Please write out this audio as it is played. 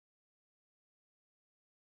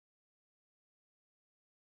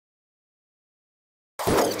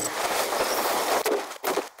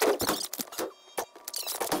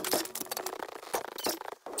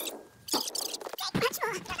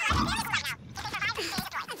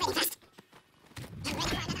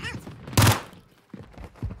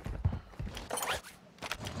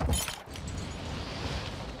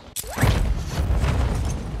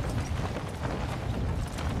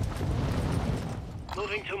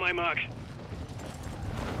my mark.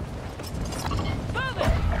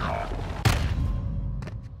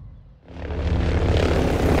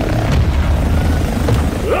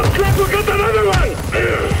 Looks like we got another one!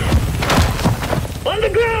 On the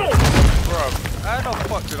ground! Bruh, how the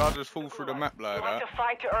fuck did I just fall through the map like that? You have to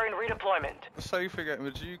fight to earn redeployment. That's how you forget the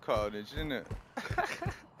G carnage, isn't it?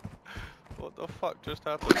 What the fuck just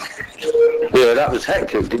happened? Yeah, that was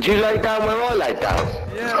hectic. Did you lay down where I laid down?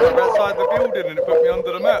 Yeah, I'm outside the building and it put me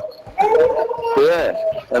under the map. Yeah,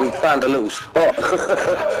 and found a little spot.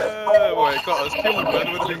 Well, it got us killed, man.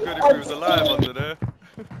 It would have been good if we was alive under there.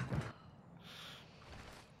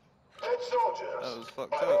 Dead soldiers, That was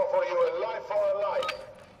fucked I up. offer you a life for a life.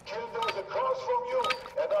 Kill those across from you,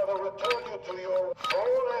 and I will return you to your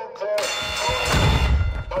full intel.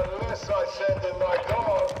 Unless I send in my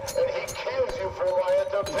guard, and he kills you for my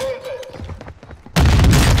entertainment.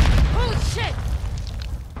 Holy shit!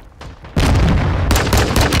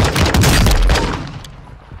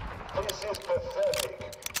 This is pathetic.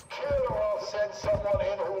 Kill or I'll send someone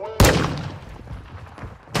in who will.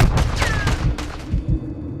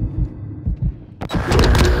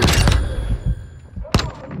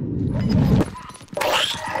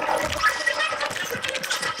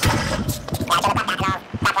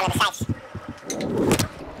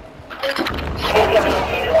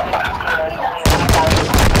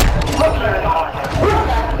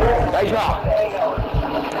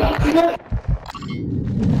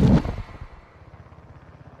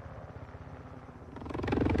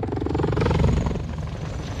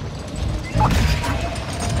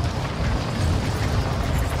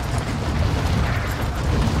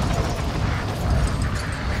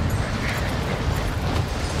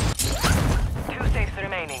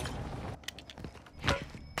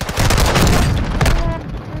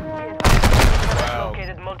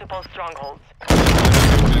 Strongholds. I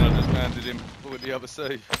just landed him with the other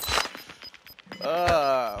safe.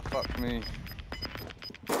 Ah, fuck me.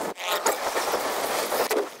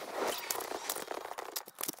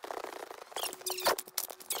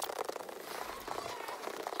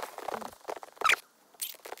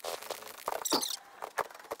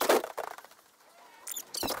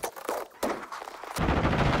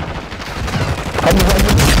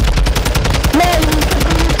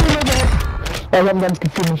 I want them to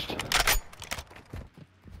finish.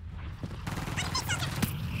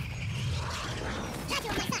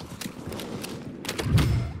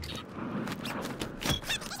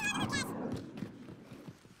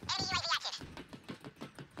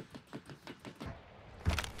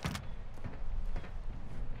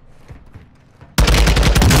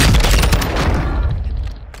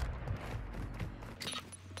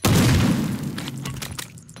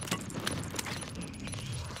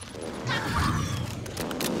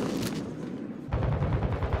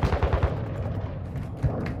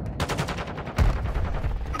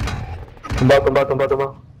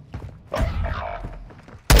 Tumbang.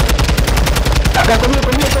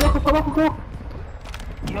 Aku.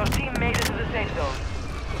 Your team made it to the safe zone.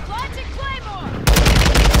 Logic Claymore!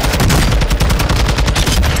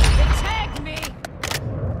 They tagged me!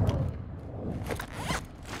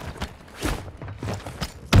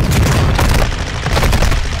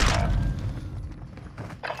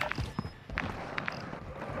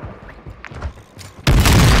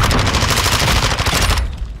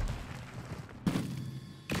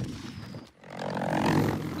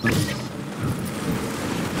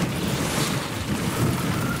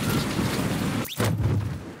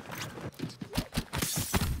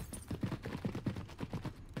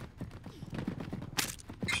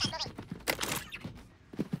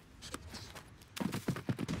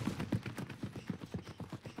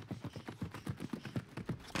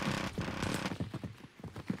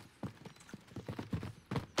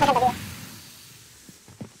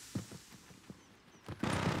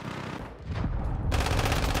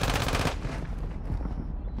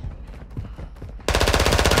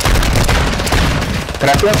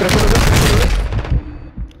 Gracias.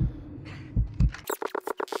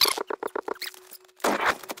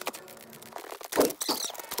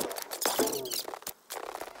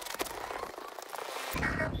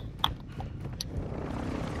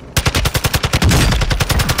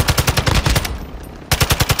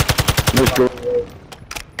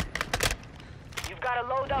 You've got a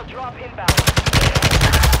loadout drop inbound.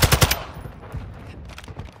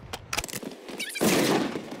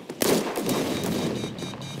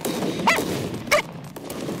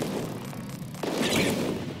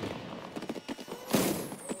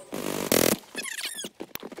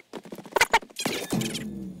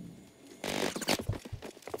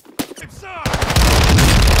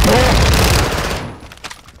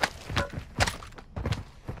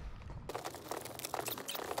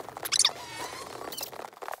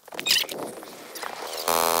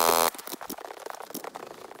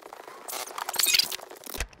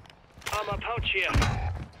 here.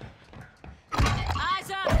 Eyes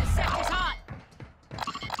up, the sector's hot.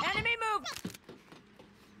 Enemy move.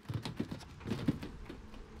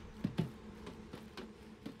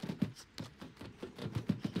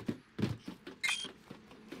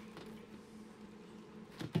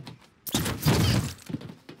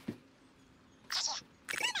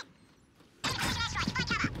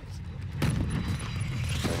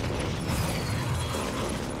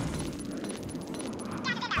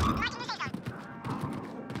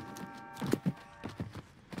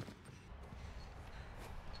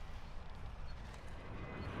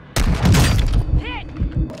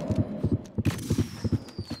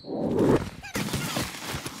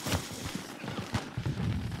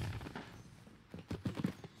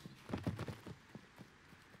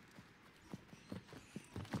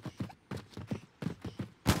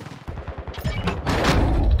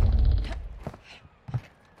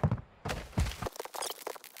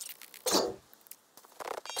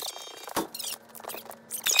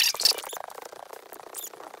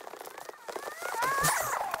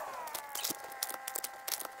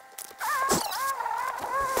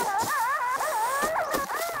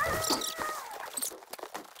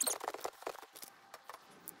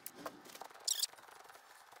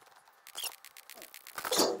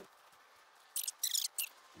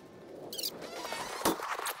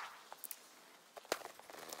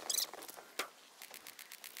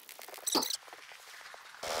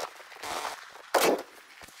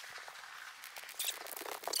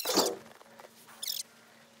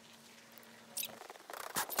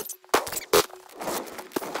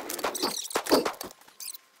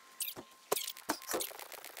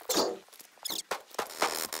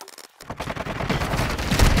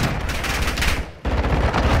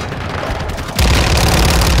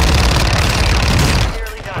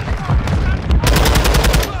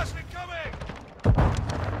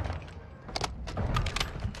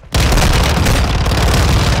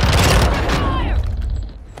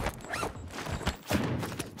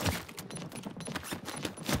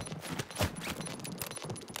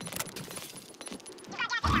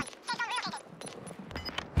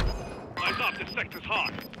 This sector's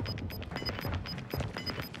hot.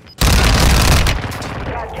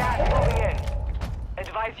 We got gas moving in.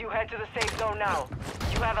 Advise you head to the safe zone now.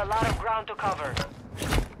 You have a lot of ground to cover.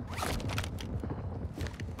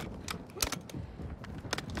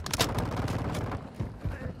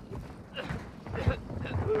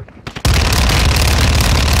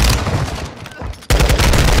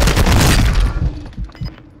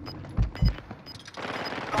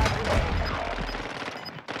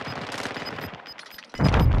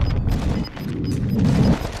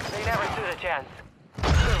 Chance.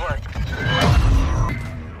 Good work.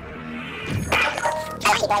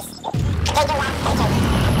 Alrighty, boys.